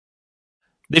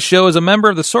This show is a member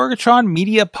of the Sorgatron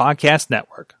Media Podcast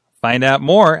Network. Find out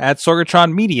more at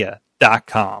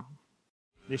sorgatronmedia.com.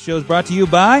 This show is brought to you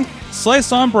by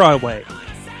Slice on Broadway.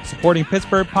 Supporting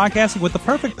Pittsburgh podcasting with the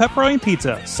perfect pepperoni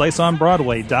pizza,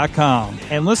 sliceonbroadway.com.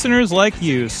 And listeners like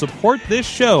you, support this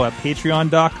show at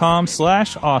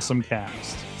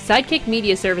patreon.com/awesomecast. Sidekick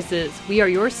Media Services. We are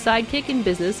your sidekick in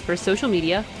business for social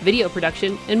media, video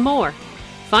production, and more.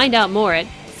 Find out more at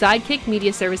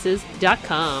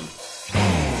sidekickmediaservices.com.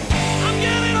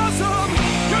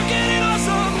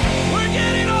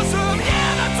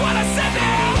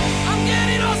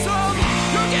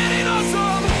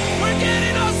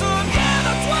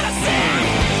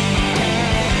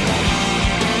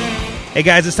 Hey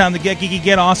guys, it's time to get geeky,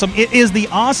 get awesome. It is the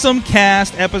Awesome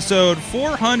Cast, episode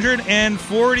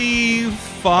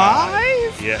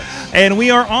 445. Yes. And we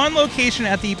are on location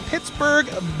at the Pittsburgh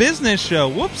Business Show.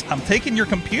 Whoops, I'm taking your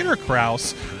computer,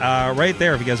 Kraus. Right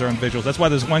there, if you guys are on visuals. That's why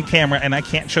there's one camera, and I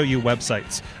can't show you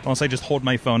websites unless I just hold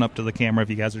my phone up to the camera if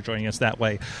you guys are joining us that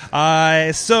way.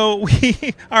 So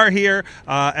we are here.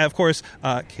 Of course,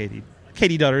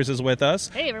 Katie Dutters is with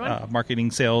us. Hey, everyone.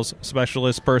 Marketing sales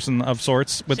specialist person of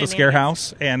sorts with the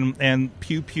Shenanigans. Scarehouse and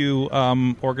Pew Pew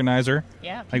organizer.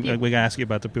 Yeah, We Pew Pew. gotta ask you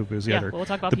about the poo poos. Yeah, we'll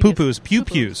talk about the Pew poo Pews. poos. Pew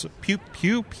Pews. Pew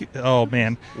Pew. Oh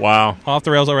man, Wow. off the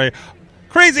rails already.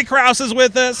 Crazy Kraus is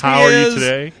with us. How are you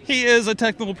today? He is a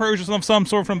technical person of some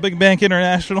sort from Big Bank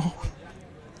International.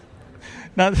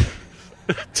 Not.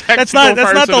 That's not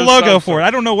the logo for it.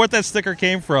 I don't know what that sticker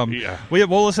came from. Yeah.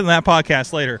 We'll listen to that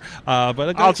podcast later.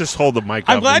 But I'll just hold the mic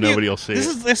I'm up glad and nobody will see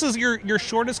it. This is your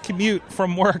shortest commute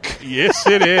from work. Yes,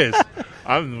 it is.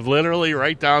 I'm literally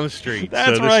right down the street. That's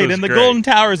so this right, was in the great. Golden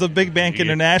Towers of Big Bank Yeah.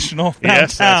 International, Yes,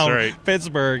 that's downtown right.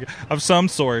 Pittsburgh of some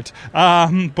sort.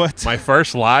 But My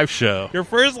first live show. your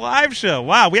first live show.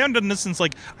 Wow, we haven't done this since a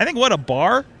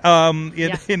bar in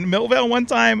Millvale one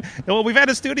time. Well, we've had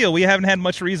a studio. We haven't had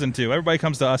much reason to. Everybody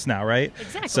comes to us now, right?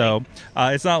 Exactly. So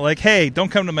it's not like, hey, don't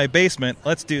come to my basement.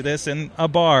 Let's do this in a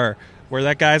bar where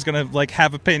that guy's going to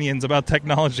have opinions about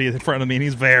technology in front of me and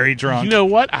he's very drunk. You know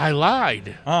what? I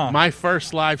lied. My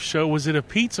first live show was at a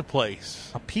pizza place.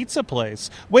 A pizza place.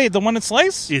 Wait, the one at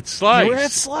Slice? It's Slice. You were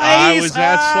at Slice. I was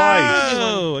at Slice.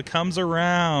 Oh, it comes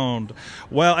around.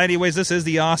 Well, anyways, this is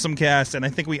the Awesome Cast, and I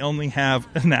think we only have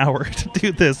an hour to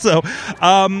do this. So,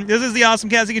 this is the Awesome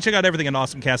Cast. You can check out everything at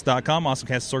awesomecast.com,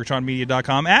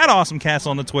 awesomecast@sorgatronmedia.com, at awesomecast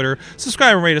on the Twitter.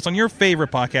 Subscribe and rate us on your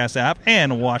favorite podcast app,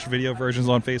 and watch video versions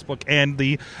on Facebook and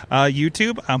the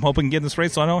YouTube. I'm hoping to get this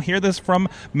right so I don't hear this from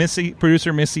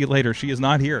producer Missy later. She is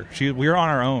not here. We're on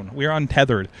our own. We're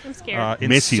untethered. I'm scared.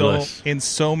 Missy-less. In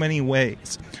so many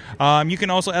ways. You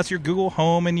can also ask your Google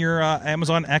Home and your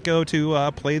Amazon Echo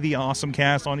to play the Awesome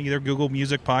Cast on either Google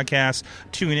Music Podcasts,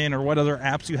 TuneIn, or what other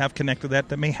apps you have connected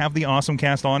that may have the Awesome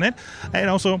Cast on it.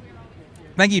 And also,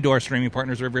 thank you to our streaming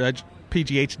partners,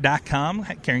 RiverEdgePGH.com,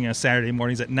 carrying us Saturday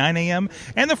mornings at 9 a.m.,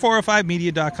 and the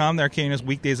 405media.com. They're carrying us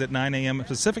weekdays at 9 a.m.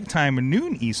 Pacific Time,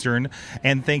 noon Eastern.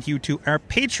 And thank you to our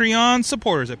Patreon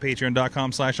supporters at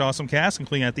patreon.com/awesomecast,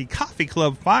 including at the Coffee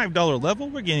Club $5 level.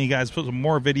 We're getting you guys some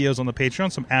more videos on the Patreon,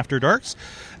 some After Darks.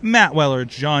 Matt Weller,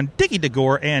 John Dicky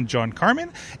DeGore, and John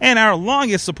Carmen. And our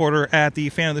longest supporter at the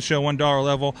Fan of the Show $1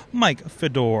 level, Mike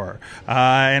Fedor.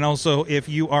 And also, if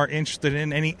you are interested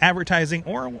in any advertising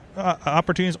or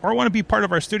opportunities or want to be part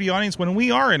of our studio audience when we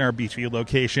are in our Beachview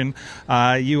location,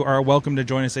 you are welcome to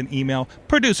join us and email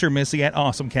producer Missy at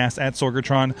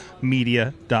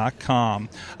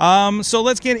awesomecast@sorgatronmedia.com. So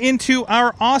let's get into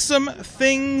our awesome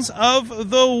things of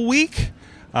the week.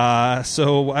 We're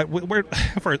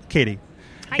for Katie.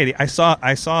 Katie, I saw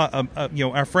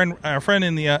our friend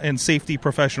in the in safety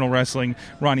professional wrestling,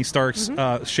 Ronnie Starks,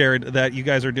 shared that you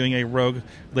guys are doing a Rogue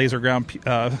Laser Ground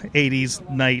 80s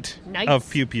night of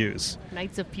Pew Pews.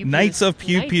 Nights of Pew Pews. Nights of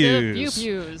Pew Pews. Nights of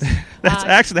Pew Pews.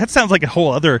 That's that sounds like a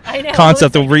whole other I know,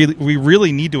 concept that it's we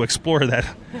really need to explore that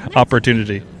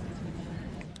opportunity.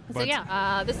 So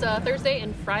this Thursday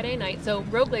and Friday night. So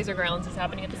Rogue Laser Grounds is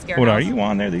happening at the Scarehouse. What are you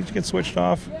on there? Did you get switched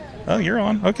off? Oh, you're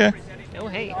on. Okay. Oh,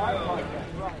 hey.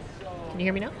 Can you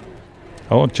hear me now?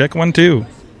 Oh, check 1 2.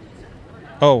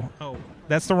 Oh,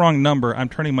 that's the wrong number. I'm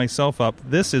turning myself up.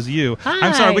 This is you. Hi.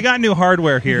 I'm sorry. We got new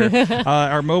hardware here.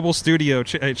 Our mobile studio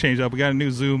changed up. We got a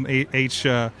new Zoom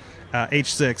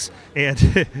H6,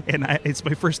 and it's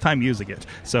my first time using it.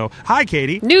 So, hi,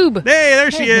 Katie. Noob. Hey,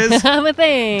 there she is. I'm a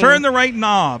thing. Turn the right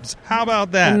knobs. How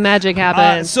about that? Magic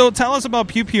happens. So tell us about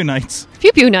Pew Pew Nights.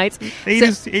 Pew Pew Nights.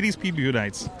 80s Pew Pew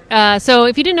Nights. So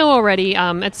if you didn't know already,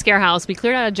 at Scare House, we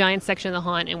cleared out a giant section of the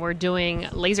haunt, and we're doing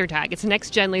laser tag. It's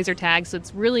next-gen laser tag, so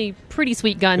it's really pretty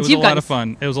sweet guns. It was a lot of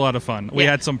fun. It was a lot of fun. We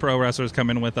Yeah. had some pro wrestlers come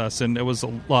in with us, and it was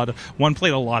one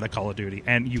played a lot of Call of Duty,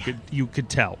 and you could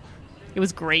tell. It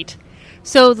was great.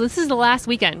 So this is the last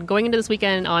weekend. Going into this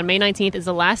weekend on May 19th is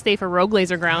the last day for Rogue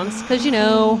Laser Grounds, because,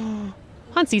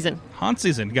 haunt season. Haunt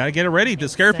season. Got to get it ready to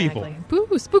scare people. Boo,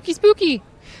 spooky, spooky.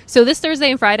 So this Thursday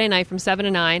and Friday night from 7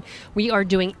 to 9, we are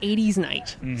doing 80s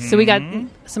night. Mm-hmm. So we got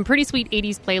some pretty sweet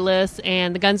 80s playlists,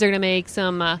 and the guns are going to make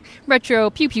some retro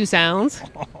pew-pew sounds.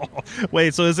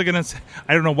 Wait, so is it going to...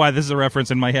 I don't know why this is a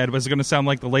reference in my head, but is it going to sound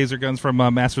like the laser guns from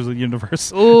Masters of the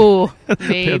Universe? Ooh,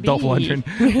 maybe. Dolph Lundgren,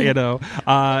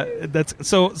 that's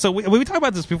so. We talked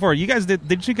about this before. You guys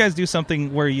did you guys do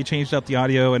something where you changed up the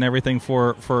audio and everything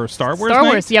for Star Wars? Star night?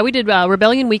 Wars, yeah, we did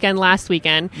Rebellion Weekend last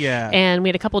weekend. Yeah. And we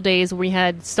had a couple days where we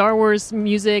had Star Wars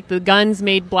music. The guns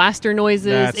made blaster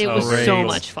noises. It was great. so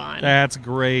much fun. That's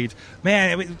great,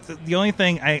 man. The only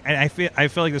thing I feel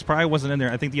like this probably wasn't in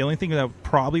there. I think the only thing that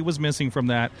probably was missing from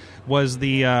that was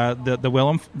the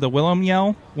Willem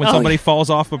yell when somebody falls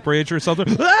off a bridge or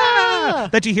something. Ah!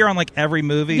 That you hear on like every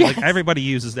movie. Yes. Like everybody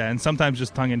uses that, and sometimes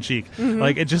just tongue in cheek. Mm-hmm.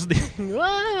 Like it just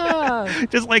Ah,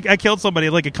 just like I killed somebody.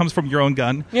 Like it comes from your own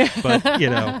gun. Yeah. But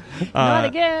not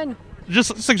again.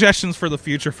 Just suggestions for the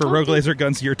future for Rogue Laser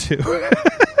Guns Year 2.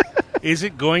 Is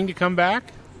it going to come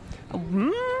back?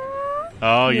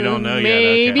 Oh, you don't know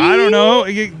Maybe. yet. Okay. I don't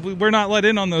know. We're not let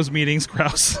in on those meetings,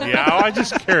 Krause. Yeah, I'm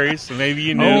just curious. Maybe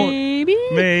you knew. Maybe.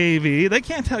 Maybe. They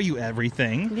can't tell you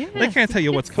everything. Yeah. They can't tell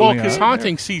you what's Well, coming because up.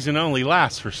 haunting season only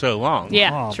lasts for so long.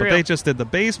 Yeah, Oh, true. but they just did the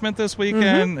basement this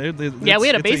weekend. Yeah, we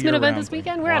had a It's basement event year-round this thing.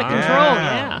 weekend. We're out of Wow. control.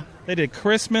 Yeah. They did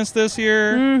Christmas this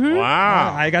year.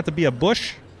 Wow. I got to be a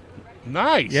bush.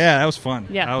 Nice. Yeah, that was fun.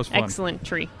 Yeah. That was fun. Excellent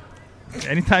tree.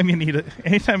 Anytime you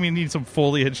need some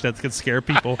foliage that could scare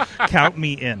people, count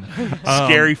me in.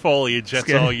 Scary foliage. That's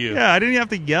Scary. all you. Yeah, I didn't have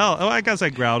to yell. Oh, I guess I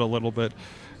growled a little bit.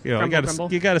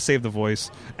 Grumble. You got to save the voice.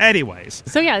 Anyways,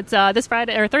 So yeah, it's this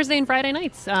Friday or Thursday and Friday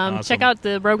nights. Awesome. Check out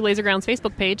the Rogue Laser Grounds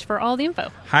Facebook page for all the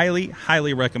info.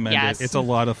 highly recommend Yes. it. It's a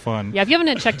lot of fun. Yeah, if you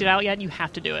haven't checked it out yet, you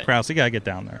have to do it. Krause, you got to get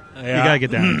down there. You Yeah. got to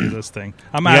get down and do this thing.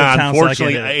 I'm out Yeah, of town, so I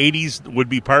unfortunately, can't do it. 80s would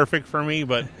be perfect for me,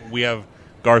 but we have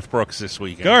Garth Brooks this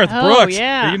weekend. Garth Oh, Brooks.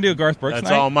 yeah. Are you gonna do a Garth Brooks That's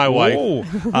night? all my wife. Ooh.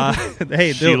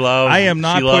 Hey, She dude, loves- I am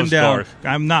not she putting loves down. Garth.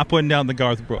 I'm not putting down the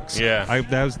Garth Brooks. Yeah.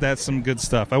 that's some good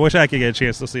stuff. I wish I could get a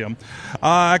chance to see him.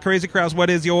 Crazy Krause, what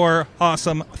is your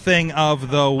awesome thing of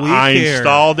the week? I here?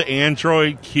 installed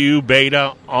Android Q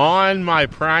Beta on my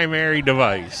primary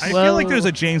device. I feel Whoa. like there's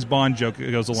a James Bond joke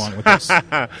that goes along with this.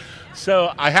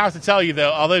 So I have to tell you,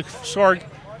 though, although, Sorg,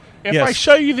 if Yes. I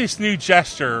show you this new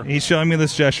gesture, He's showing me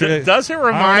this gesture. does it I don't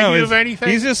remind know, you it's- of anything?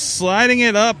 He's just sliding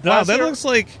it up. Wow, Does that it- looks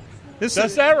like this.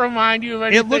 Does that remind you of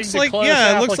anything? It looks to like close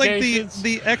it looks like applications?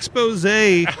 the expose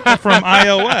from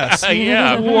iOS.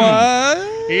 Yeah.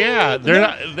 What? Yeah, they're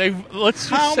not. Let's just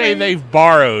How say many- they've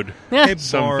borrowed. They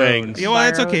Some borrowed. things. You know,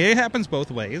 it's Borrowed. okay. It happens both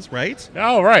ways, right?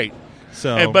 Oh, right.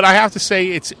 So, But I have to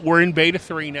say, we're in beta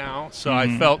 3 now, so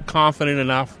Mm-hmm. I felt confident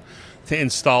enough to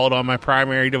install it on my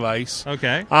primary device.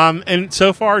 okay. And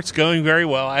so far, it's going very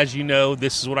well. As you know,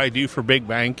 this is what I do for Big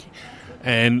Bank,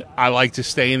 and I like to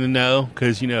stay in the know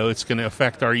because it's going to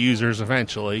affect our users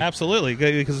eventually. Absolutely,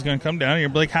 because it's going to come down and you're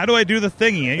like, how do I do the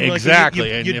thingy? And you're like, Exactly,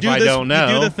 you and if do I this, don't know-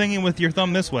 you do the thingy with your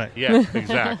thumb this way. Yeah,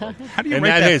 exactly. How do you And rate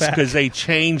that that is back? because they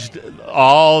changed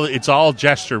all. It's all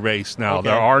gesture based now. Okay.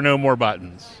 There are no more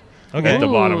buttons Okay. at the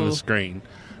bottom of Ooh. the screen,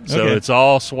 so Okay. it's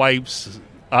all swipes,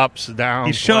 ups, downs.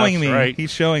 He's showing lefts, me. Right.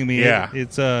 He's showing me. Yeah.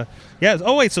 It's yeah.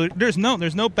 Oh wait, so there's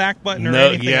no back button or No,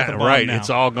 anything at yeah, the bottom right. now. It's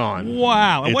all gone.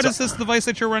 Wow. And what It's- is this device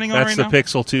that you're running on That's right the now?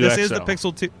 Pixel 2 This XL. is the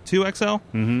Pixel 2 XL.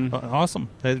 Mm-hmm. Awesome.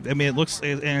 I mean, it looks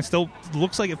and it still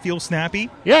looks like it feels snappy.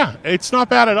 Yeah, it's not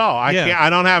bad at all. Yeah. I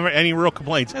don't have any real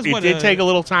complaints. That's It what, did take a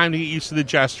little time to get used to the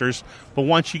gestures, but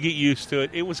once you get used to it,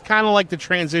 it was kind of like the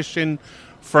transition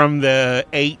from the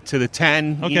 8 to the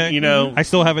 10. Okay. You know, I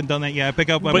still haven't done that yet. I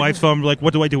pick up my But- wife's phone. Like,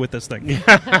 what do I do with this thing?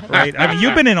 Right. I mean,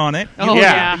 you've been in on it. Oh,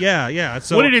 Yeah. Yeah.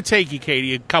 So what did it take you,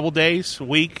 Katie? A couple days, a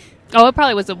week? Oh, it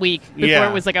probably was a week before Yeah.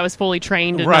 it was like I was fully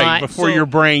trained and Right, not. before So- your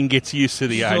brain gets used to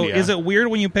the So idea. is it weird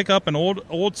when you pick up an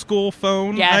old school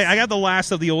phone? Yes. I got the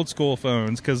last of the old school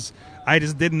phones because I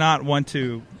just did not want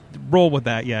to roll with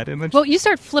that yet. And then Well, you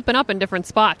start flipping up in different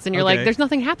spots, and you're like, Okay. "There's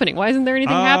nothing happening. Why isn't there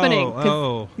anything happening?"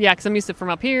 Yeah, because I'm used to from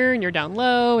up here, and you're down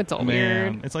low. It's all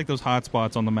man, weird. it's like those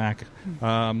hotspots on the Mac.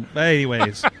 But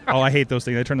anyways, I hate those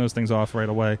things. I turn those things off right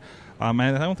away. I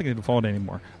don't think they default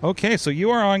anymore. Okay, so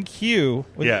you are on Q.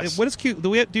 Yes. What is Q?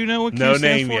 Do you know what Q No stands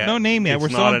name for? yet. No name yet. It's We're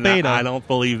still not in beta. I don't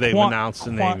believe they've announced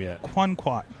the name yet.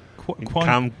 Kumquat.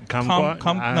 Kumquat?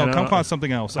 No, Kumquat's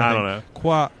something else. I don't know.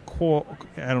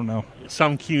 I don't know.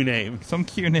 Some Q name. Some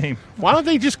Q name. Why don't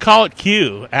they just call it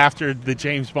Q after the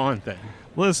James Bond thing?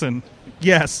 Listen,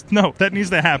 yes, no, that needs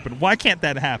to happen. Why can't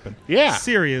that happen? Yeah.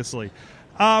 Seriously.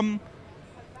 So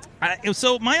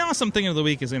my awesome thing of the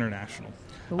week is international.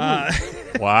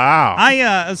 Wow.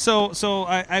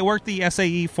 I worked the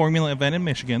SAE Formula event in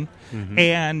Michigan,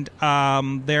 and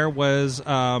there was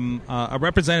a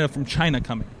representative from China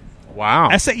coming. Wow.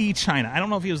 SAE China. I don't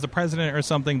know if he was the president or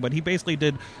something, but he basically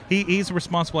did. He's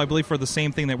responsible, I believe, for the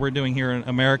same thing that we're doing here in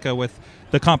America with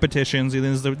the competitions.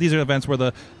 These are events where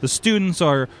the students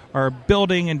are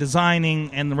building and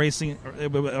designing and racing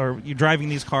or driving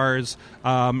these cars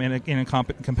in a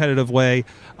competitive way.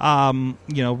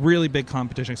 Really big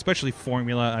competition, especially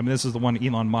Formula. I mean, this is the one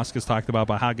Elon Musk has talked about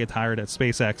how I get hired at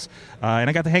SpaceX, and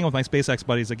I got to hang with my SpaceX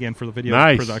buddies again for the video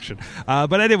production.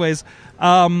 But anyways.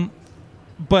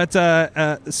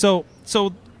 So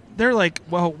they're like,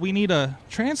 well, we need a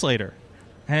translator,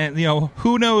 and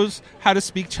who knows how to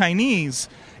speak Chinese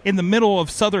in the middle of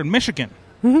southern Michigan,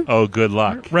 Oh, good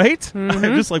luck. right?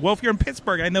 I'm just like, well, if you're in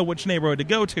Pittsburgh, I know which neighborhood to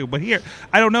go to, but here,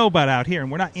 I don't know about out here,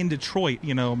 and we're not in Detroit.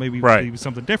 Maybe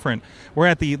something different. We're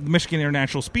at the Michigan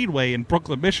International Speedway in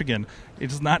Brooklyn, Michigan.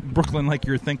 It's not Brooklyn like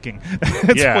you're thinking.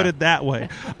 Let's put it that way.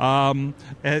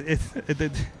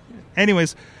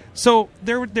 Anyways. So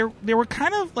they were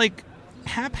kind of like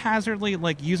haphazardly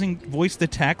like using voice to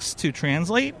text to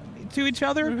translate to each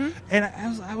other, and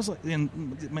I was like,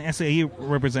 and my SAE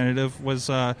representative was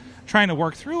trying to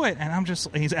work through it, and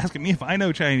he's asking me if I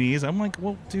know Chinese. I'm like,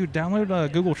 well, dude,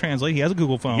 download Google Translate. He has a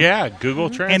Google phone. Yeah, Google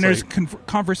Translate. And there's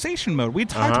conversation mode. We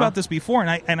talked about this before,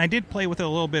 and I did play with it a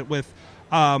little bit with.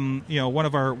 One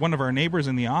of our neighbors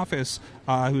in the office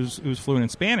who's fluent in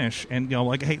Spanish, and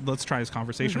hey, let's try this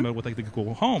conversation mode with like the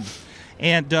Google Home,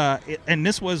 and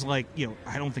this was like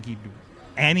I don't think he knew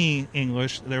any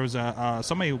English. There was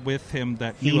somebody with him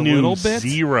that he knew a knew little bit.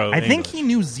 Zero. I think English. he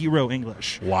knew zero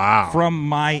English. Wow. From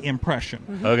my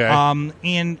impression. Okay.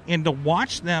 And to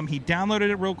watch them, he downloaded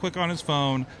it real quick on his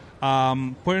phone.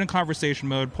 Put it in conversation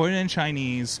mode, put it in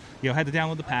Chinese, had to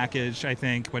download the package, I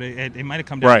think, but it might have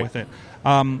come down with it.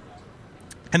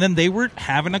 And then they were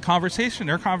having a conversation.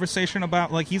 Their conversation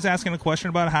about, like, he's asking a question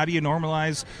about how do you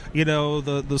normalize,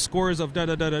 the scores of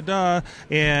da-da-da-da-da,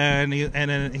 and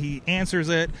then he answers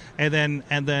it, and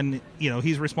then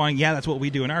he's responding, yeah, that's what we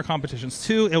do in our competitions,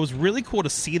 too. It was really cool to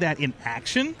see that in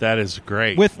action. That is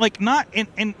great. With, like, not,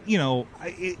 and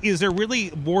is there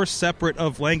really more separate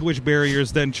of language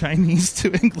barriers than Chinese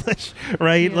to English,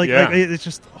 right? Like it's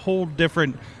just a whole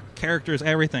different characters,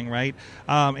 everything, right?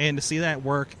 And to see that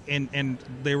work, and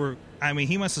they were,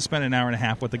 he must have spent an hour and a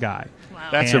half with the guy. Wow.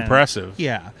 That's impressive.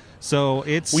 Yeah. So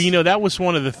it's... Well, that was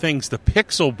one of the things the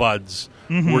Pixel Buds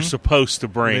were supposed to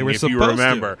bring, if you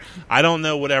remember. I don't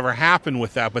know whatever happened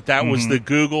with that, but that was the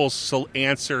Google's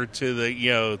answer to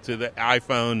the, to the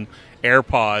iPhone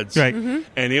AirPods. Right.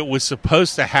 And it was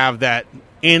supposed to have that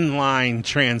inline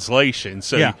translation.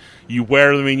 So you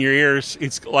wear them in your ears.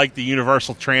 It's like the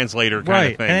universal translator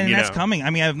kind of thing. And that's coming.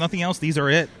 I have nothing else. These are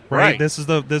it. Right. This is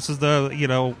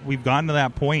the we've gotten to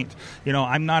that point.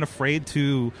 I'm not afraid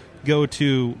to go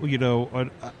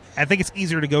to, I think it's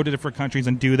easier to go to different countries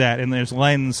and do that. And there's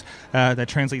Lens that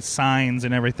translates signs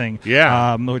and everything.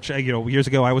 Yeah. Which, years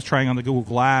ago I was trying on the Google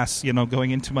Glass,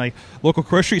 going into my local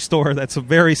grocery store that's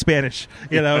very Spanish,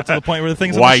 to the point where the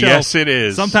things on the shelf. Yes, it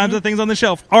is. Sometimes the things on the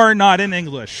shelf are not in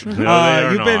English. No, they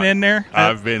are you've been in there.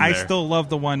 I've been there. I still love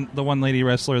the one lady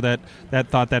wrestler that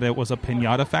thought that it was a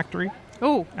piñata factory.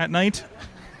 Oh. At night.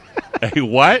 Hey,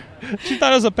 what? She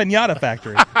thought it was a piñata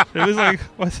factory. It was like,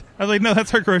 what? I was like, no,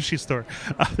 that's our grocery store.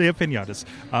 They have piñatas.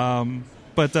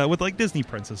 But with like Disney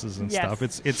princesses and stuff.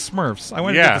 It's Smurfs. I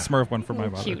wanted to get the Smurf one for my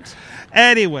mother. Cute.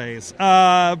 Anyways,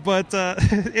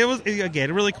 it was,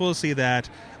 again, really cool to see that.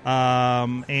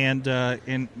 And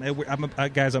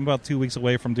guys, I'm about 2 weeks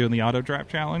away from doing the Auto Drive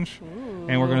Challenge. Ooh.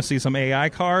 And we're going to see some AI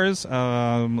cars. If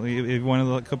you want to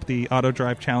look up the Auto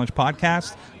Drive Challenge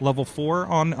podcast, level 4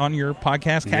 on your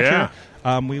podcast catcher.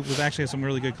 Yeah. We've actually had some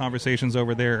really good conversations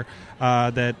over there.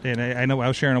 And I know I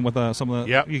was sharing them with some of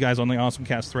you guys on the Awesome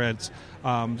Cast threads,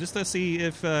 just to see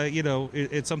if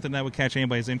it's something that would catch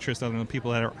anybody's interest other than the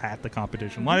people that are at the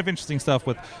competition. A lot of interesting stuff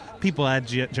with people at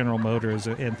General Motors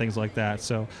and things like that.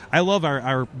 So I love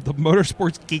the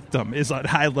motorsports geekdom is at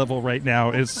high level right now.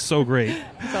 It's so great.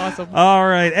 It's awesome. All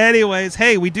right. Anyways,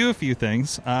 hey, we do a few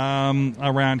things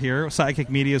around here. Sidekick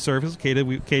Media Services,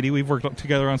 Katie, we've worked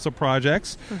together on some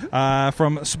projects. Mm-hmm.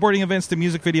 From sporting events to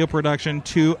music video production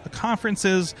to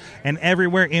conferences and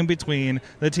everywhere in between,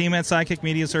 the team at Sidekick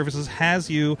Media Services has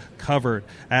you covered.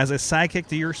 As a sidekick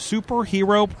to your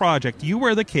superhero project, you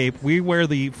wear the cape, we wear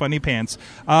the funny pants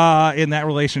in that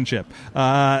relationship.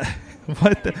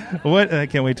 What? I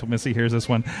can't wait till Missy hears this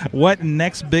one. What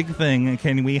next big thing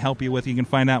can we help you with? You can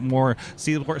find out more.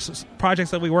 See the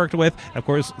projects that we worked with. Of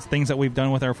course, things that we've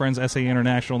done with our friends SA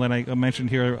International that I mentioned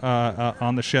here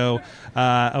on the show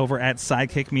over at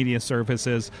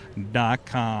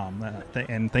SidekickMediaServices.com.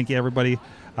 And thank you, everybody.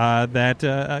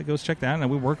 That goes check that out,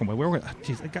 and we're working with.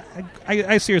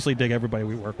 I seriously dig everybody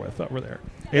we work with over there.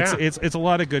 It's a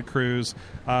lot of good crews,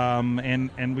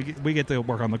 and we get to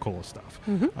work on the coolest stuff.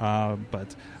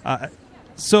 Mm-hmm.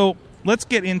 So let's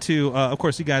get into. Of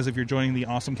course, you guys, if you're joining the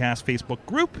Awesome Cast Facebook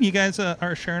group, you guys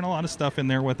are sharing a lot of stuff in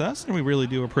there with us, and we really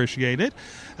do appreciate it.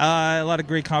 A lot of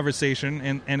great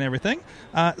conversation and everything.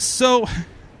 So.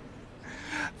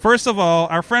 First of all,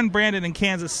 our friend Brandon in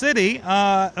Kansas City,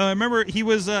 remember he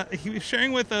was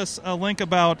sharing with us a link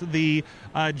about the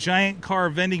giant car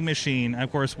vending machine.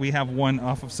 Of course, we have one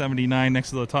off of 79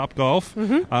 next to the Top Golf,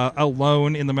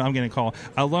 alone in the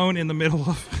middle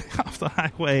of the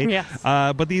highway. Yes.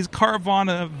 But these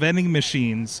Carvana vending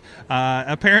machines,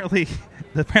 apparently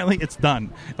it's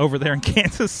done over there in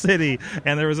Kansas City,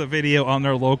 and there was a video on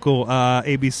their local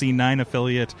ABC 9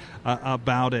 affiliate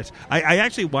about it. I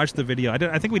actually watched the video.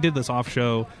 I think we did this off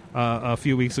show a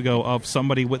few weeks ago of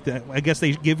somebody with I guess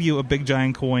they give you a big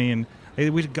giant coin.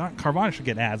 Carvana should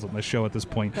get ads on this show at this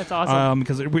point. That's awesome.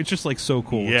 Because it's just like so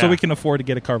cool. Yeah. So we can afford to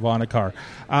get a Carvana car.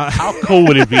 How cool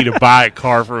would it be to buy a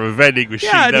car from a vending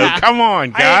machine, though? Come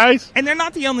on, guys. And they're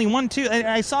not the only one, too.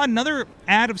 I saw another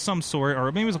ad of some sort,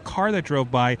 or maybe it was a car that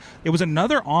drove by. It was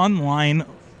another online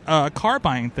car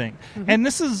buying thing. Mm-hmm. And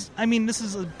this is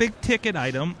a big ticket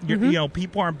item. Mm-hmm.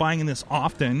 People aren't buying this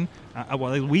often.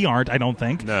 Well, we aren't, I don't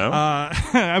think. No.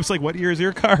 I was like, what year is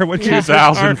your car? What year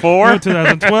 2004?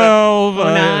 2012.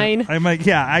 09. I'm like,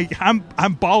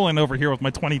 I'm balling over here with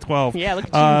my 2012. Yeah,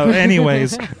 look at you.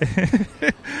 Anyways,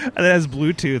 it has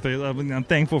Bluetooth. I'm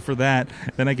thankful for that.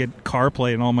 Then I get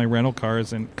CarPlay in all my rental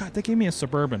cars. And, God, they gave me a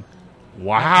Suburban.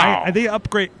 Wow. They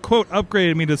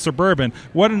upgraded me to Suburban.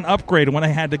 What an upgrade when I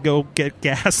had to go get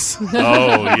gas.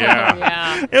 Oh,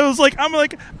 yeah. It was like, I'm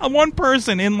like one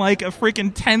person in like a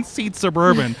freaking 10-seat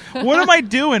Suburban. What am I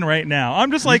doing right now?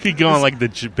 I'm just like... You could go on like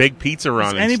the big pizza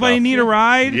run. Does anybody need a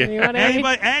ride? Yeah.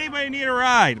 Anybody need a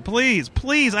ride? Please.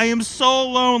 I am so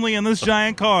lonely in this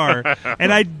giant car,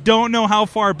 and I don't know how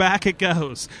far back it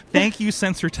goes. Thank you,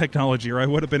 sensor technology, or I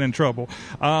would have been in trouble.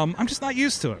 I'm just not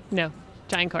used to it. No.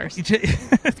 Giant cars.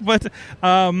 but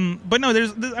no,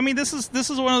 this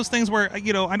is one of those things where, I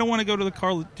don't want to go to the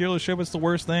car dealership. It's the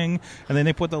worst thing. And then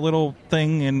they put the little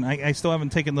thing, and I still haven't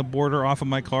taken the border off of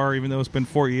my car, even though it's been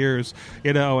 4 years,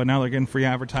 and now they're getting free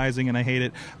advertising, and I hate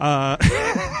it. But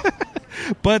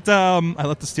I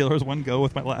let the Steelers one go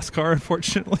with my last car,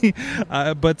 unfortunately.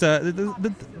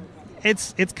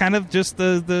 It's kind of just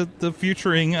the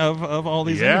futuring of all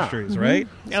these industries, right?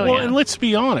 Mm-hmm. And let's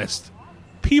be honest.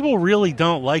 People really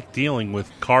don't like dealing with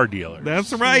car dealers.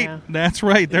 That's right. Yeah. That's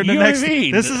right. They're the next.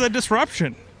 This is a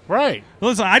disruption. Right.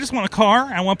 Listen, I just want a car.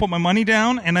 I want to put my money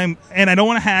down, and I don't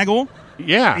want to haggle.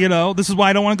 Yeah. This is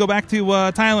why I don't want to go back to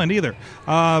Thailand either.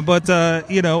 I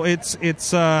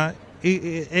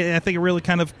think it really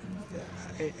kind of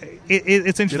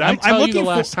it's interesting. Did I tell you the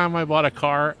last time I bought a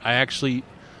car? I actually,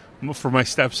 for my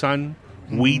stepson,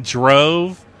 we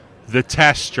drove the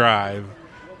test drive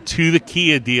to the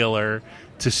Kia dealer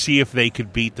to see if they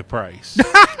could beat the price.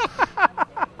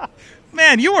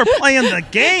 Man, you were playing the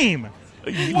game.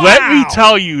 Wow. Let me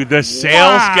tell you, the sales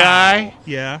guy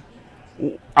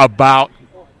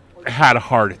had a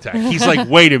heart attack. He's like,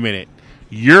 wait a minute,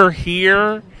 you're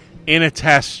here in a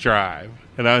test drive.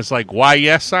 And I was like, why,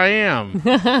 yes, I am.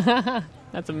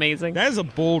 That's amazing. That is a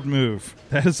bold move.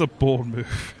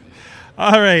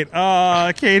 All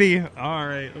right, Katie. All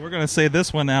right, we're going to say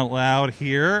this one out loud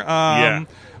here.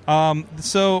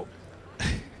 So,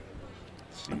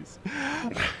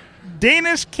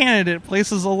 Danish candidate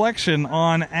places election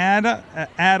on ad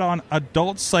on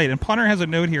adult site. And Punter has a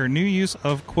note here. New use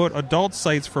of, quote, adult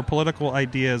sites for political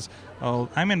ideas. Oh,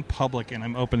 I'm in public and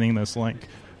I'm opening this link.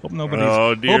 Hope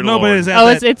nobody's at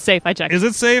that. It's safe. I checked. Is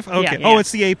it safe? Okay. Yeah. Oh, it's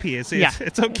the AP. It's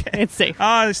okay. It's safe.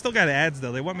 They still got ads,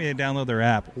 though. They want me to download their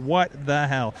app. What the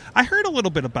hell? I heard a little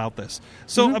bit about this.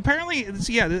 So apparently,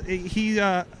 he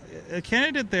a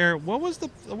candidate there. What was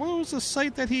the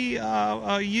site that he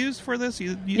used for this?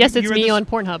 Yes, it's me on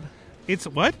Pornhub. It's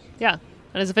what? Yeah.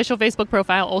 On his official Facebook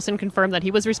profile, Olsen confirmed that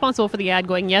he was responsible for the ad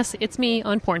going, yes, it's me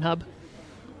on Pornhub.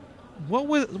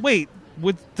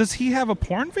 Does he have a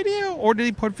porn video, or did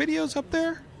he put videos up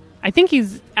there? I think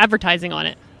he's advertising on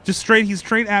it. He's straight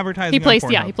advertising. He placed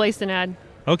on Pornhub. he placed an ad.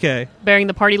 Okay. Bearing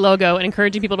the party logo and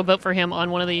encouraging people to vote for him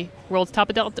on one of the world's top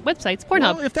adult websites,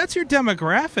 Pornhub. Well, if that's your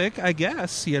demographic, I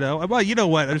guess, Well, you know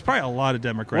what? There's probably a lot of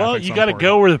demographics. Well, you got to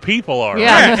go where the people are.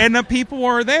 Yeah. Right? And the people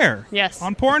are there. Yes.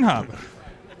 On Pornhub.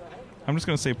 I'm just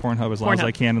going to say Pornhub as long as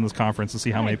I can in this conference to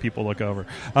see how many people look over.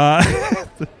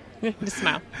 Just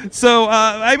smile. So,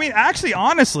 actually,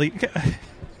 honestly,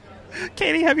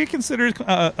 Katie, have you considered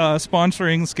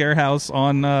sponsoring Scarehouse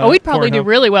on we'd probably Pornhub? do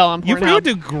really well on Pornhub. You would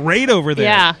do great over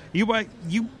there.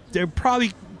 Yeah. There'd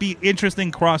probably be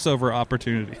interesting crossover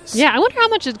opportunities. Yeah, I wonder how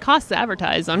much it costs to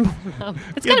advertise on Pornhub.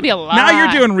 It's got to be a lot. Now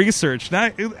you're doing research.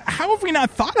 Now, how have we not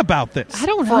thought about this? I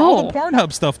don't know. For all the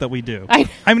Pornhub stuff that we do.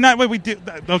 I'm not what we do.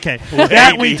 Okay. Well,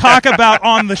 that we talk about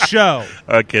on the show.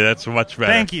 Okay, that's much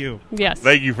better. Thank you. Yes.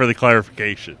 Thank you for the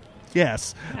clarification.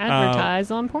 Yes. Advertise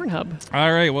on Pornhub.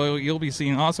 All right. Well, you'll be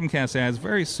seeing Awesome Cast ads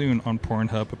very soon on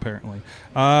Pornhub, apparently.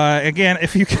 Again,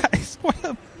 if you guys want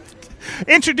to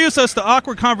introduce us to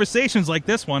awkward conversations like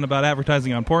this one about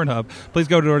advertising on Pornhub, please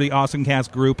go to the Awesome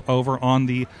Cast group over on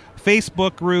the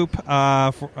Facebook group.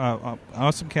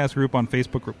 Awesome Cast group on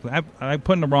Facebook group. I'm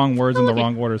putting the wrong words in the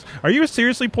wrong orders. Are you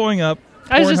seriously pulling up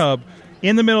Pornhub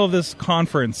in the middle of this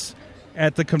conference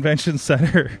at the convention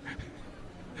center?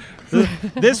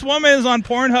 This woman is on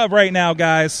Pornhub right now,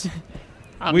 guys.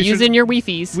 I'm using your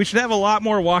Wi-Fi's. We should have a lot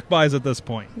more walk-bys at this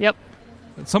point. Yep.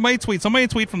 Somebody tweet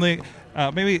from the...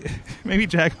 maybe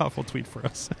Jagoff will tweet for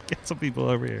us. Get some people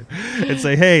over here and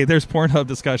say, hey, there's Pornhub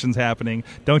discussions happening.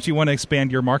 Don't you want to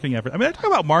expand your marketing effort? I mean, I talk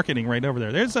about marketing right over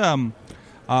there. There's,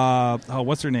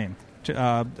 what's her name?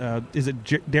 Is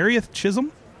it Darieth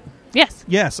Chisholm? Yes.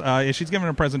 Yes. She's giving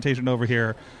a presentation over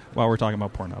here while we're talking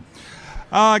about Pornhub.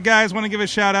 Guys, want to give a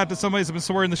shout out to somebody who's been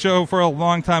supporting the show for a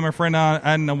long time, a friend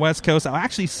on the West Coast. I'll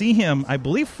actually see him, I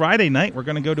believe, Friday night. We're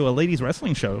going to go to a ladies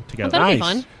wrestling show together. That'll be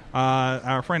fun.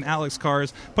 Our friend Alex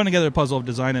Cars putting together a puzzle of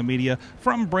design and media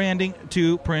from branding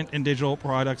to print and digital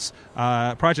projects.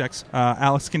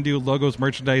 Alex can do logos,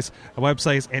 merchandise,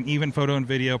 websites, and even photo and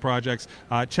video projects.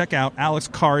 Check out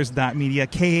alexcars.media,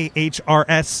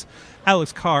 KAHRS.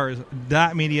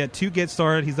 AlexCars.media to get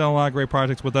started. He's done a lot of great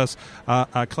projects with us,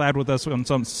 collabed with us on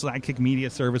some Sidekick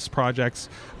Media Service projects.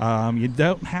 You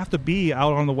don't have to be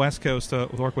out on the West Coast to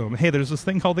work with him. Hey, there's this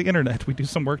thing called the internet. We do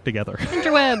some work together.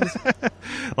 Interwebs.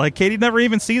 Like, Katie never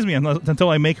even sees me until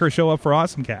I make her show up for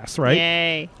AwesomeCast,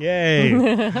 right?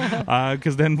 Yay.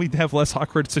 Because then we'd have less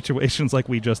awkward situations like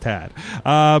we just had.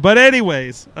 But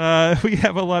anyways, we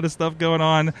have a lot of stuff going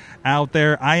on out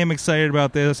there. I am excited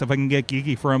about this. If I can get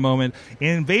geeky for a moment,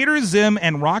 Invader Zim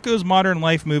and Rocko's Modern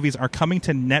Life movies are coming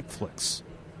to Netflix.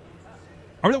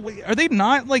 Are they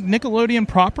not like Nickelodeon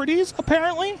properties?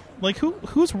 Apparently, like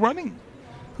who's running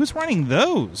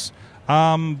those?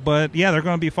 But yeah, they're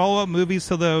going to be follow-up movies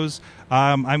to those.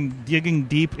 I'm digging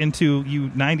deep into you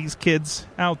 '90s kids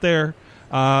out there,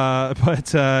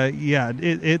 yeah,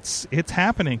 it's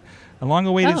happening. A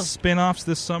long-awaited spin-offs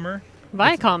this summer.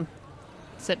 Viacom.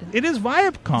 It is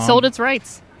Viacom. Sold its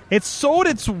rights. It sold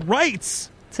its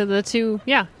rights to Netflix.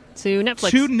 To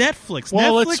Netflix.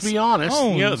 Well, Netflix let's be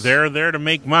honest. They're there to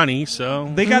make money,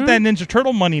 so they got that Ninja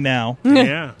Turtle money now.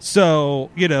 Yeah. So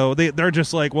they're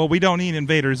just like, well, we don't need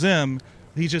Invader Zim.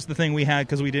 He's just the thing we had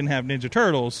because we didn't have Ninja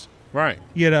Turtles. Right.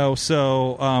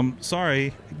 So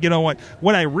sorry. You know what?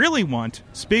 What I really want.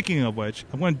 Speaking of which,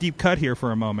 I want a deep cut here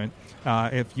for a moment.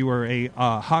 If you were a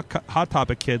hot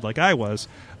topic kid like I was,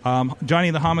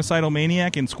 Johnny the Homicidal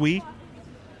Maniac and Squee.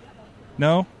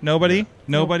 No? Nobody?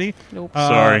 Nobody? Nope.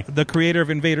 Sorry. The creator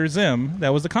of Invader Zim,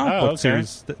 that was the comic book okay.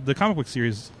 series. The comic book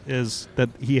series is that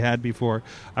he had before.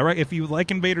 If you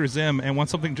like Invader Zim and want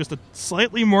something just a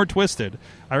slightly more twisted,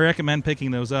 I recommend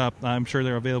picking those up. I'm sure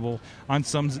they're available on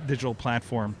some digital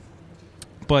platform.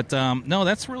 But no,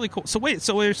 that's really cool. So wait,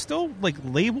 so they're still like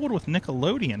labeled with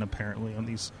Nickelodeon apparently on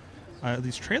these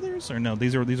these trailers or no?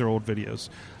 These are old videos.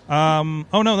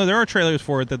 Oh no, there are trailers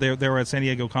for it that they were at San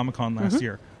Diego Comic-Con last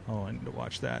year. Oh, I need to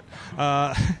watch that.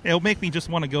 It'll make me just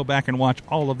want to go back and watch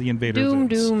all of the Invader Doom, Zims.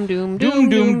 doom, doom, Doom,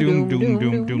 doom, doom, doom, doom,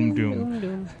 doom, doom, doom,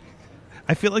 doom.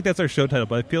 I feel like that's our show title,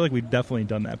 but I feel like we've definitely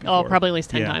done that before. Oh, probably at least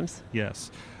 10 times.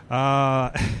 Yes.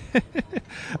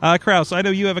 Kraus, I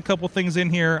know you have a couple things in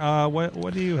here.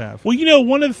 What do you have? Well,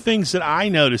 one of the things that I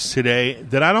noticed today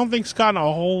that I don't think's gotten a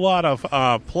whole lot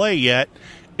of play yet,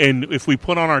 and if we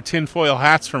put on our tinfoil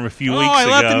hats from a few weeks ago. I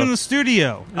left them in the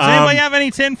studio. Does anybody have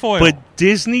any tinfoil? But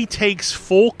Disney takes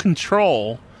full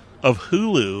control of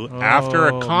Hulu after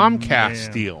a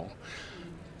Comcast deal.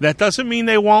 That doesn't mean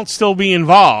they won't still be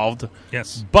involved.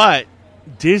 Yes. But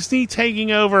Disney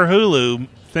taking over Hulu,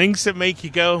 things that make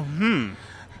you go,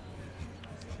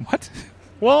 What?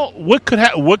 Well, what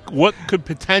could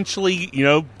potentially,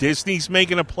 Disney's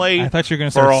making a play. I thought you were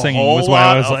going to start singing. Was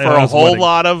why for a whole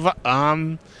lot of,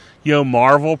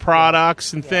 Marvel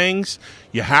products and things.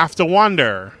 You have to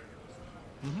wonder,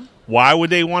 why would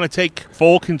they want to take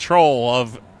full control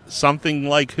of something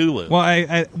like Hulu? Well,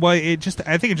 I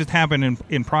think it just happened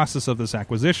in process of this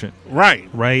acquisition.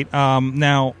 Right.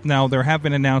 Now there have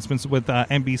been announcements with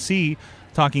NBC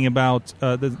talking about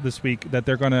this week that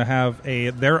they're going to have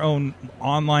their own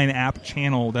online app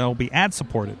channel that will be ad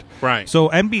supported. Right. So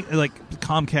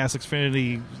Comcast,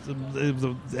 Xfinity,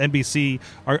 the NBC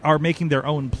are making their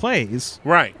own plays.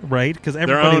 Right. Right. Because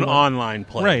their own online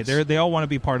plays. Right. They all want to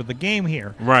be part of the game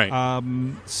here. Right.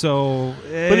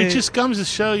 But it just comes to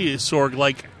show you,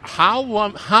 Sorg,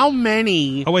 how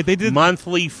many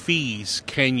monthly fees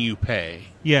can you pay?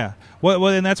 Yeah. Well,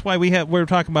 and that's why we're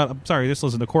talking about. I'm sorry, just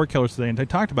listen to Core Killers today, and I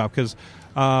talked about because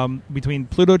between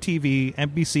Pluto TV,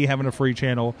 NBC having a free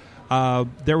channel,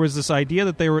 there was this idea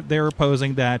that they were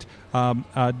posing that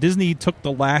Disney took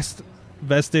the last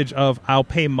vestige of "I'll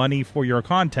pay money for your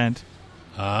content."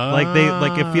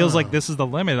 It feels like this is the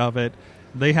limit of it.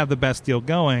 They have the best deal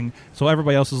going, so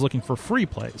everybody else is looking for free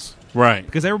plays, right?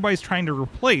 Because everybody's trying to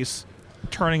replace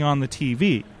turning on the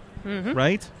TV,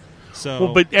 right? So,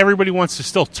 but everybody wants to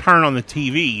still turn on the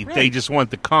TV. Right. They just want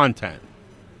the content.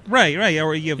 Right.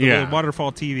 Or you have the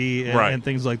waterfall TV and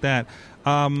things like that.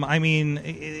 I mean,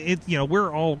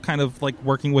 we're all kind of like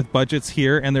working with budgets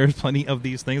here, and there's plenty of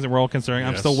these things, and we're all considering.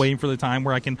 Yes. I'm still waiting for the time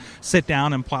where I can sit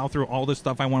down and plow through all the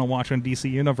stuff I want to watch on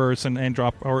DC Universe and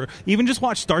drop, or even just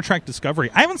watch Star Trek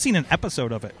Discovery. I haven't seen an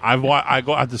episode of it. I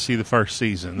go out to see the first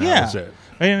season. That was it.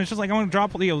 And it's just like I want to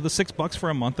drop the $6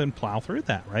 for a month and plow through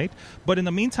that, right? But in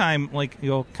the meantime,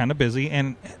 kind of busy,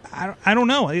 and I don't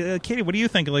know, Katie, what do you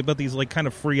think about these kind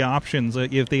of free options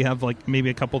if they have maybe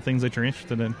a couple things that you're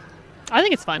interested in? I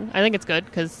think it's fun. I think it's good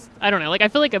because, I don't know, I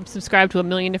feel like I'm subscribed to a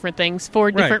million different things for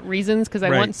different reasons because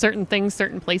I want certain things,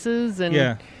 certain places,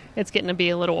 and it's getting to be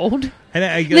a little old.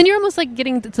 And then you're almost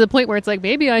getting to the point where it's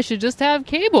maybe I should just have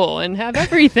cable and have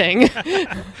everything.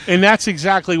 And that's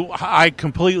exactly, I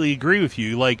completely agree with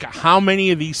you. How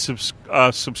many of these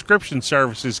subscription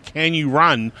services can you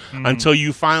run until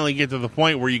you finally get to the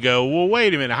point where you go, well,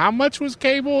 wait a minute, how much was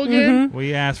cable again? Mm-hmm.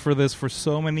 We asked for this for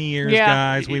so many years,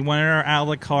 guys. We wanted our a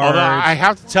la carte. Although I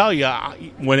have to tell you,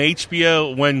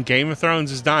 when Game of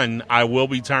Thrones is done, I will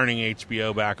be turning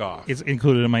HBO back off. It's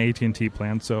included in my AT&T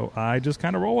plan, so I just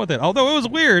kind of roll with it. Although it was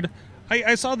weird.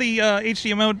 I saw the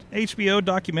HBO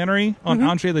documentary on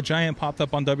Andre the Giant popped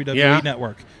up on WWE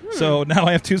Network. So now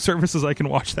I have two services I can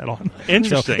watch that on.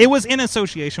 Interesting. So it was in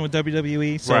association with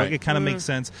WWE, so it kind of makes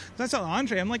sense. I saw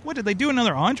Andre. I'm like, what, did they do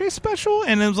another Andre special?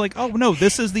 And it was like, oh, no,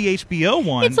 this is the HBO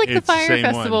one. It's like the Fire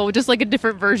Festival, just a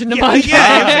different version of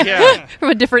Andre. From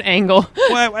a different angle.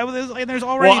 There's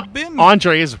already been...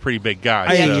 Andre is a pretty big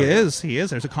guy. He is.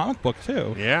 There's a comic book,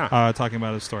 too. Yeah. Talking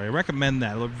about his story. I recommend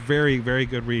that. A very, very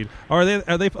good read. Are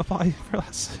they applying for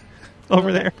us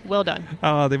over there? Well done.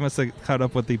 They must have caught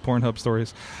up with the Pornhub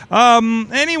stories.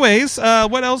 Anyways,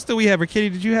 what else do we have? Or Kitty,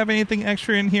 did you have anything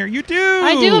extra in here? You do.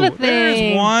 I do have a thing.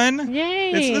 There's one.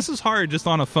 Yay. This is hard just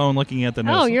on a phone looking at the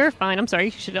notes. Oh, you're fine. I'm sorry.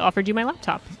 You should have offered you my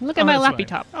laptop. Look at my lappy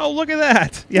top. Oh, look at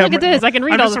that. Yeah, look at this. I can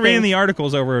read all the things. I'm just reading the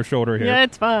articles over her shoulder here. Yeah,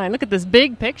 it's fine. Look at this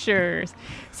big pictures.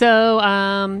 So,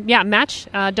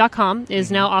 Match.com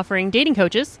is now offering dating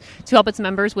coaches to help its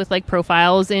members with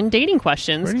profiles and dating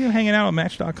questions. What are you hanging out at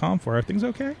Match.com for? Are things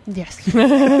okay? Yes.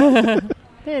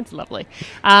 It's lovely.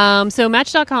 So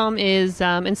Match.com is,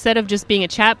 instead of just being a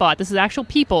chatbot, this is actual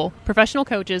people, professional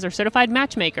coaches or certified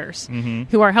matchmakers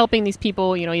who are helping these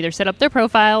people, either set up their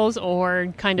profiles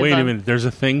or kind of... Wait a minute. There's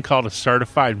a thing called a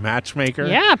certified matchmaker?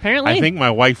 Yeah, apparently. I think my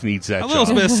wife needs that A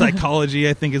little bit of psychology,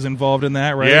 I think, is involved in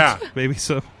that, right? Yeah. Maybe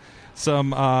so.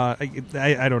 some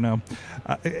I don't know.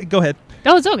 Go ahead.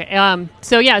 Oh, it's okay.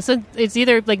 So it's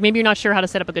either like maybe you're not sure how to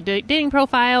set up a good dating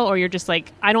profile, or you're just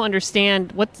like, I don't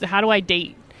understand how do I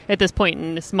date at this point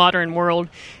in this modern world.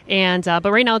 And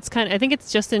but right now I think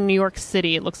it's just in New York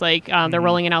City. It looks like they're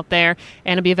rolling it out there,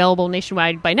 and it'll be available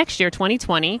nationwide by next year,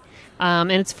 2020.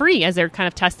 And it's free as they're kind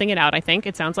of testing it out, I think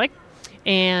it sounds like.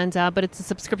 And but it's a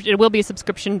subscription. It will be a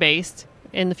subscription based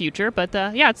in the future, but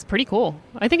it's pretty cool.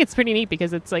 I think it's pretty neat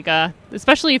because it's like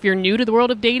especially if you're new to the world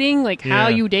of dating, like how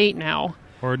you date now,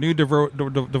 or new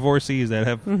divorcees that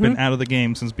have been out of the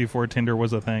game since before Tinder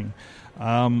was a thing.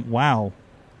 Wow,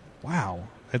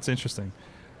 that's interesting.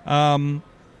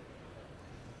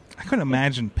 I couldn't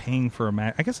imagine paying for a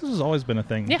match. I guess this has always been a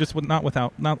thing, just not with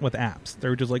apps. They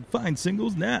were just like, find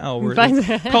singles now, or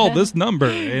call this number,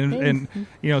 and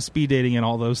speed dating and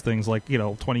all those things, like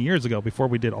 20 years ago before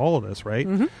we did all of this, right?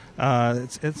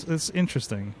 It's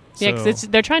interesting. Yeah, because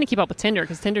they're trying to keep up with Tinder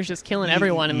because Tinder's just killing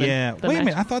everyone. In the wait a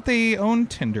minute, I thought they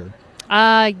owned Tinder.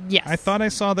 Yes. I thought I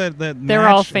saw that they're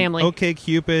all family.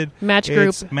 OkCupid, Match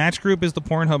Group. Match Group is the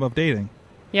Pornhub of dating.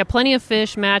 Yeah, Plenty of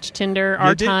Fish, Match, Tinder,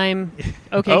 Our Time,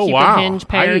 OkCupid, Hinge,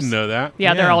 Pairs. I didn't know that.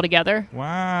 Yeah, they're all together.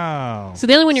 Wow. So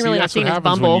the only one you're really not seeing is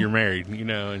Bumble. When you're married,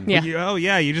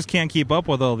 you just can't keep up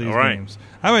with all these games.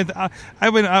 I would,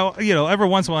 every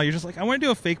once in a while, you're just like, I want to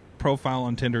do a fake profile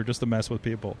on Tinder just to mess with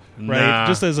people, right?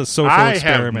 Just as a social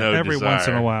experiment every once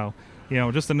in a while.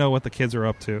 Just to know what the kids are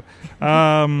up to.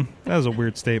 That was a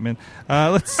weird statement.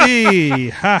 Let's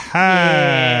see.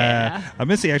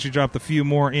 Missy actually dropped a few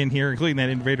more in here, including that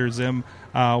Invader Zim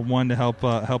one to help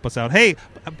us out. Hey,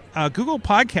 Google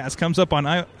Podcast comes up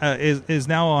on is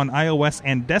now on iOS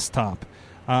and desktop,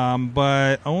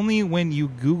 but only when you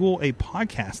Google a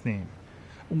podcast name.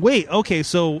 Wait, okay,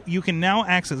 so you can now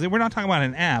access it. We're not talking about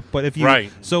an app, but if you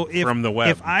from the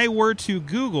web. If I were to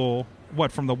Google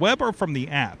from the web or from the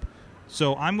app.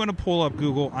 So I'm going to pull up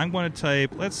Google. I'm going to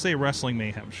type, let's say, Wrestling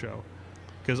Mayhem Show.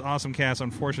 Because Awesome Cast,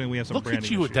 unfortunately, we have some branding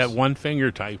issues. Look at you with that one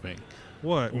finger typing.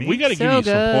 What? We got to give you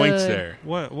some points there.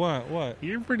 What?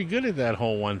 You're pretty good at that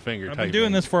whole one finger typing. I've been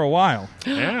doing this for a while.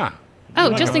 Yeah.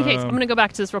 Oh, just in case. I'm going to go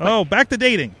back to this real quick. Oh, back to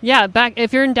dating. Yeah,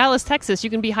 if you're in Dallas, Texas, you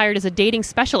can be hired as a dating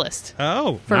specialist.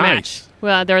 Oh, for Match.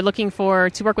 Well, they're looking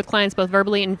to work with clients both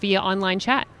verbally and via online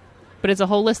chat. But it's a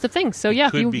whole list of things. So,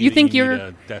 if you think you're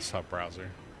a desktop browser.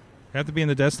 You have to be in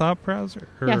the desktop browser?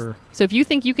 Yes. So if you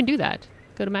think you can do that,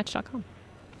 go to Match.com.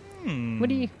 What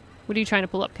are you trying to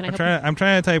pull up? Can I help you? I'm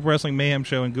trying to type Wrestling Mayhem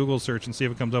Show in Google search and see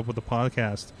if it comes up with a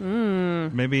podcast.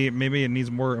 Maybe it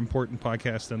needs more important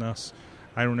podcast than us.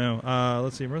 I don't know.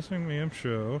 Let's see. Wrestling Mayhem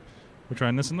Show. We're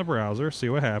trying this in the browser. See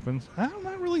what happens. I'm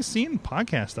not really seeing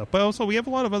podcast stuff. But also, we have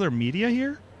a lot of other media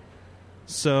here.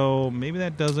 So maybe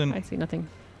that doesn't... I see nothing.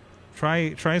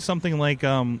 Try something like,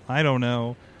 I don't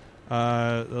know,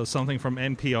 something from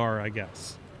NPR, I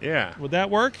guess. Yeah. Would that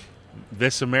work?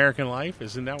 This American Life?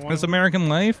 Isn't that one? This American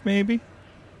Life, maybe?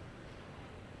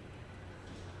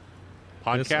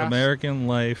 Podcast? This American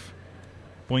Life.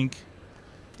 Boink.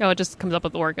 Oh, it just comes up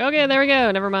with the work. Okay, there we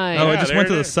go. Never mind. Oh, it just went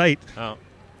to the site. Oh.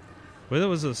 Whether it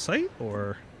was a site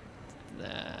or...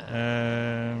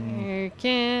 American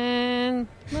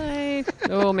Life.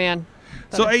 Oh, man.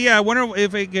 So, I wonder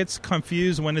if it gets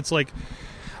confused when it's like,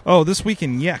 oh, This Week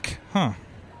in Yek. Huh.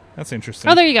 That's interesting.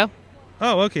 Oh, there you go.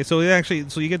 Oh, okay. So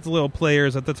you get the little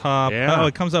players at the top. Yeah. Oh,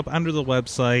 it comes up under the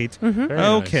website. Mm-hmm.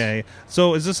 Okay. Nice.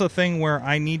 So is this a thing where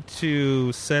I need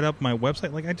to set up my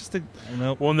website? Like I just did.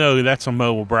 No. Well, no, that's a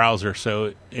mobile browser,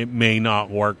 so it may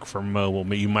not work for mobile.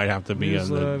 But you might have to be on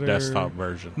the desktop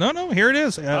version. No. Here it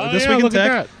is. This Week in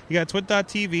Tech. You got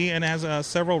twit.tv and has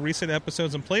several recent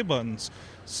episodes and play buttons.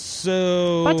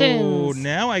 So buttons.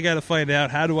 Now I got to find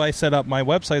out how do I set up my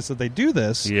website so they do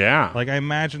this. Yeah. Like I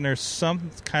imagine there's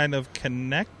some kind of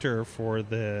connector for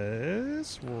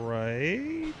this,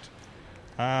 right?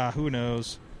 Who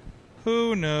knows?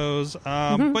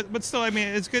 But still, I mean,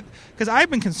 it's good because I've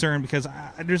been concerned because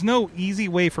there's no easy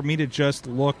way for me to just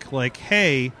look like,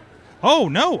 hey, oh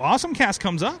no, AwesomeCast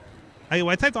comes up. I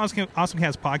typed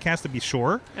AwesomeCast podcast to be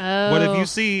sure. Oh. But if you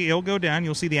see, it'll go down.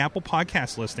 You'll see the Apple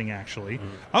Podcast listing, actually.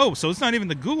 Oh, so it's not even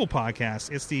the Google Podcast.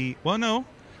 It's the, well, no.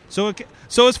 So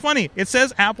it's funny. It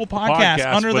says Apple Podcast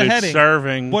under the heading.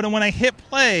 Serving. But when I hit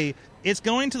play, it's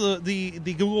going to the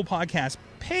Google Podcast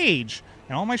page.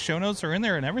 And all my show notes are in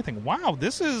there and everything. Wow,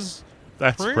 that's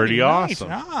pretty awesome.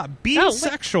 Nice.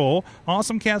 Bisexual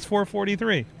AwesomeCast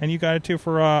 443. And you got it too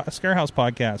for Scarehouse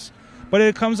Podcast. But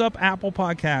it comes up Apple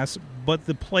Podcasts, but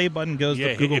the play button goes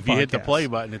to Google Podcasts. If you hit the play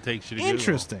button, it takes you to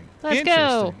Interesting. Let's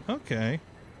go. Okay.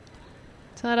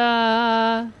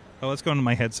 Ta-da. Oh, it's going to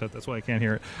my headset. That's why I can't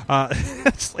hear it.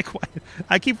 It's like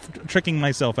I keep tricking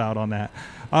myself out on that.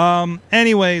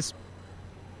 Anyways,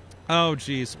 oh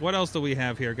geez, what else do we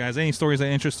have here, guys? Any stories that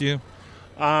interest you?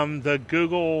 The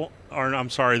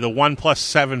OnePlus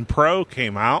 7 Pro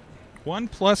came out.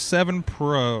 OnePlus 7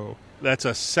 Pro. That's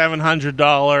a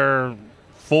 $700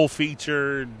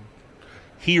 full-featured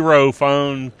hero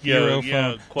phone. Hero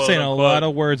phone. Saying a lot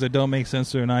of words that don't make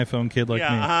sense to an iPhone kid like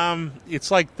me.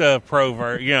 It's like the Pro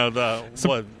version. The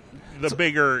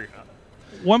bigger.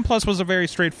 OnePlus was a very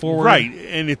straightforward, right?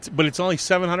 But it's only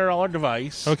 $700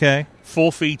 device. Okay.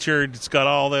 Full featured. It's got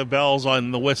all the bells on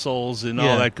the whistles and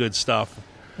all that good stuff.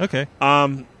 Okay.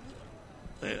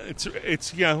 It's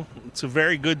a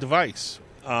very good device.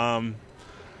 I've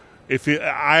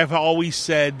always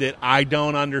said that I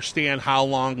don't understand how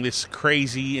long this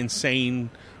crazy, insane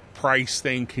price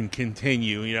thing can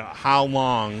continue. How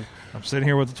long? I'm sitting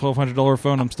here with a $1,200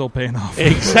 phone. I'm still paying off.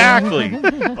 Exactly.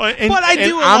 But I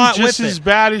do a lot I'm just with as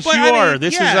bad as you are.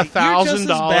 This is a $1,000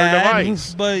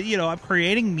 device. But I'm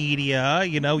creating media.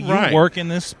 You work in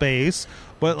this space.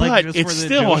 But just it's for the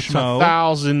still a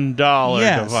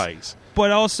 $1,000 device.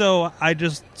 But also, I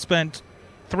just spent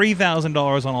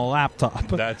 $3,000 on a laptop.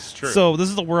 That's true. So this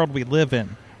is the world we live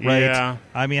in, right? Yeah.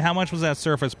 I mean, how much was that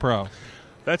Surface Pro?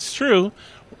 That's true.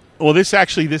 Well, this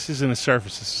isn't a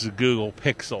Surface. This is a Google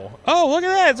Pixel. Oh, look at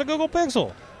that! It's a Google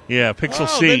Pixel. Yeah, Pixel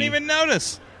C. Didn't even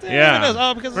notice.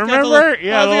 Oh, because it's remember?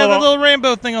 Got the little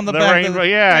rainbow thing on the back. Rainbow.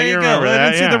 Yeah, you remember that.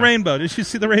 I didn't see the rainbow. Did you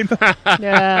see the rainbow?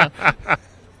 Yeah.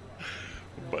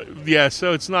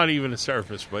 So it's not even a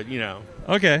Surface, but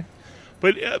Okay.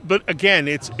 But again,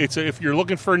 it's if you're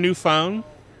looking for a new phone.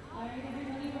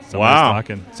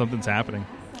 Talking. Something's happening.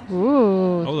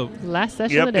 Ooh. Last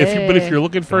session of the day. But if you're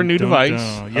looking for a new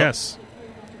device, yes,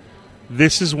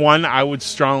 this is one I would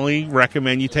strongly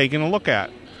recommend you taking a look at.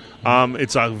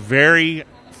 It's a very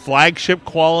flagship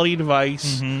quality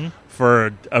device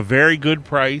for a very good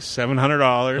price,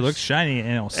 $700. It looks shiny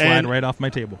and it'll slide right off my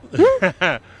table.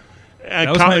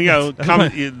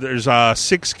 There's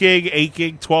 6 gig, 8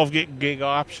 gig, 12 gig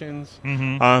options.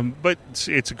 But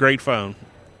it's a great phone.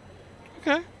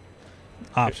 Okay.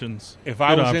 Options. If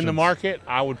I was in the market,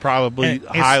 I would probably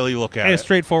highly look at it. It's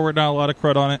straightforward, not a lot of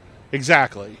crud on it.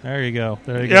 Exactly. There you go.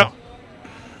 Go.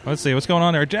 Let's see what's going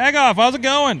on there. Jagoff, how's it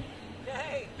going?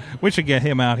 Hey. We should get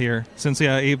him out here since we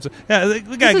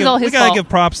gotta give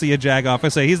props to you, Jagoff. I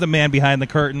say he's the man behind the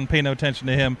curtain. Pay no attention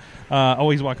to him.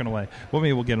 He's walking away. Well,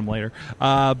 maybe we'll get him later.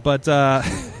 But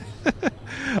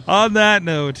on that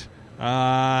note,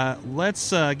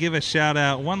 let's give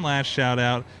one last shout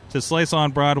out to Slice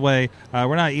on Broadway.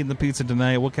 We're not eating the pizza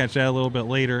tonight. We'll catch that a little bit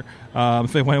later.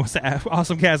 If anyone wants to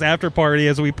Awesome Cast after party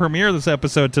as we premiere this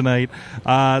episode tonight,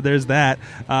 there's that.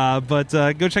 But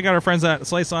go check out our friends at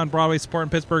Slice on Broadway, supporting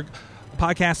Pittsburgh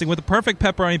podcasting with the perfect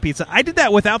pepperoni pizza. I did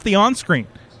that without the on-screen.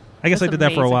 I guess I did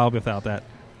that for a while without that.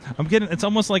 It's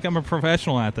almost like I'm a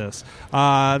professional at this.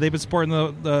 They've been supporting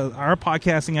our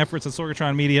podcasting efforts at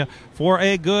Sorgatron Media for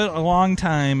a long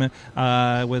time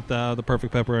with the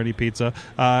perfect pepperoni pizza.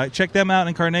 Check them out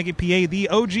in Carnegie, PA, the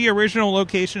OG original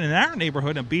location in our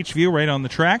neighborhood in Beachview, right on the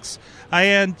tracks,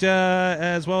 and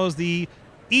as well as the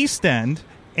East End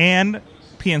and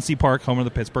PNC Park, home of the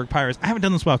Pittsburgh Pirates. I haven't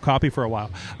done this without coffee for a while.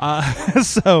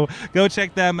 So go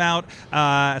check them out.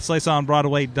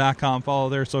 SliceOnBroadway.com. Follow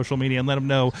their social media and let them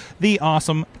know the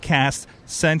Awesome Cast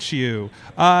sent you.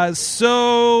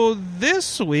 So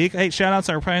this week, hey, shout out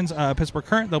to our friends Pittsburgh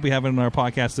Current. They'll be having another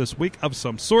podcast this week of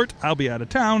some sort. I'll be out of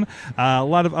town. A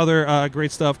lot of other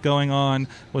great stuff going on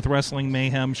with Wrestling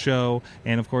Mayhem show.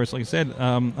 And of course, like I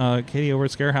said, Katie over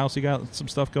at Scare House, you got some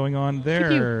stuff going on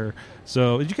there.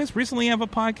 So did you guys recently have a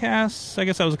podcast? I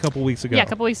guess that was a couple weeks ago. Yeah, a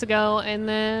couple weeks ago. And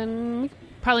then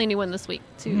probably a new one this week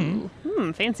too.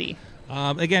 Fancy.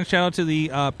 Again, shout out to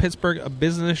the Pittsburgh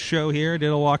Business Show here. Did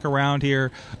a walk around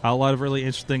here. A lot of really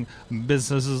interesting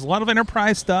businesses. A lot of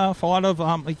enterprise stuff. A lot of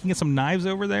you can get some knives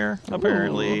over there,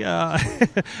 apparently.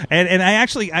 And I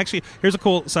actually, here's a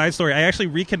cool side story. I actually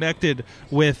reconnected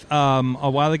with a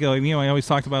while ago. I always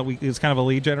talked about it was kind of a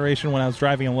lead generation when I was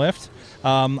driving a Lyft.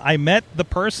 I met the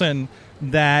person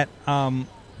that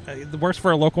works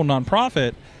for a local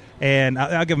nonprofit. And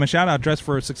I'll give them a shout out. Dress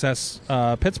for Success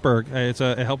Pittsburgh. It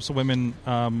helps women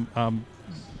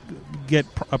get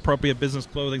appropriate business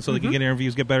clothing so they can get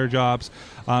interviews, get better jobs,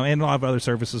 and a lot of other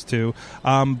services too.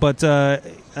 But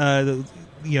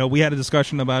we had a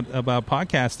discussion about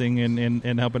podcasting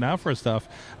and helping out for stuff.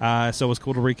 So it was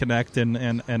cool to reconnect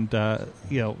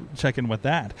and check in with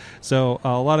that. So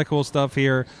a lot of cool stuff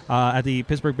here at the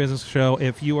Pittsburgh Business Show.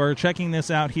 If you are checking this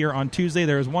out here on Tuesday,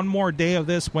 there is one more day of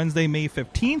this, Wednesday, May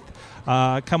 15th.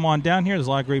 come on down here. There's a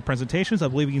lot of great presentations. I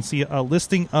believe you can see a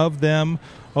listing of them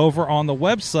over on the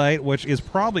website, which is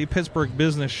probably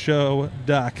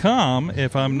PittsburghBusinessShow.com,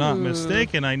 if I'm not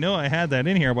mistaken. I know I had that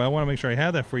in here, but I want to make sure I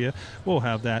have that for you. We'll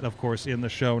have that, of course, in the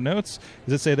show notes.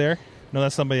 Does it say there? No,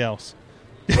 that's somebody else.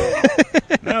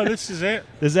 No, this is it.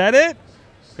 Is that it?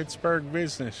 Pittsburgh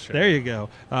Business Show. There you go.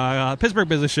 Pittsburgh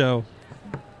Business Show.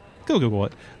 Go Google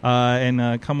it.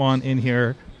 And come on in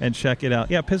here and check it out.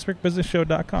 Yeah,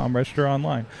 PittsburghBusinessShow.com. Register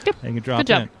online. Yep. And you can drop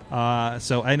in.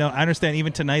 So I understand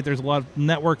even tonight there's a lot of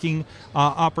networking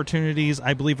opportunities.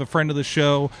 I believe a friend of the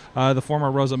show, the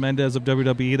former Rosa Mendez of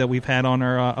WWE that we've had on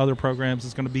our other programs,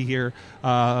 is going to be here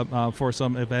for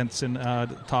some events and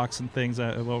talks and things.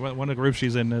 One of the groups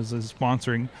she's in is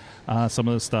sponsoring some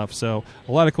of the stuff. So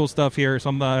a lot of cool stuff here.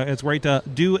 It's great to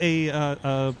do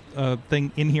a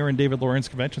thing in here in David Lawrence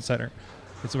Convention Center.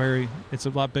 It's a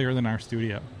lot bigger than our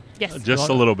studio. Yes, just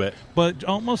a little bit, but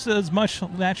almost as much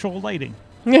natural lighting.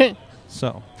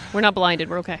 So we're not blinded.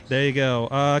 We're okay. There you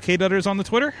go. Kate Utter's on the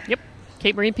Twitter. Yep.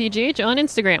 Kate Marie PGH on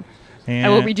Instagram. And I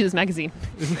will read you this magazine.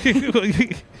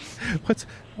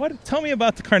 What? Tell me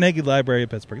about the Carnegie Library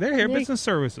of Pittsburgh. They're here, business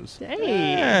services.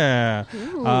 Hey. Yeah.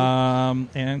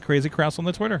 And Crazy Kraus on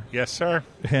the Twitter. Yes, sir.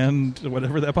 And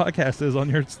whatever that podcast is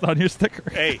on your sticker.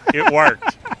 Hey, it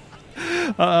worked.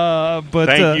 But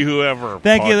thank you, whoever.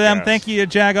 Thank you, them. Thank you,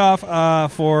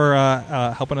 Jagoff, for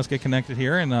helping us get connected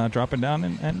here and dropping down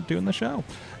and doing the show.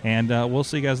 And we'll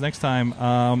see you guys next time.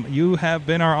 You have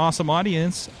been our awesome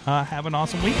audience. Have an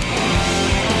awesome week.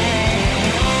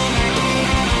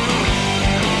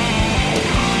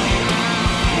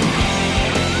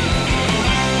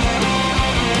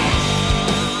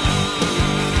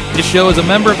 This show is a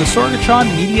member of the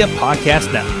Sorgatron Media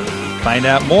Podcast Network. Find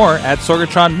out more at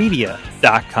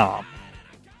sorgatronmedia.com.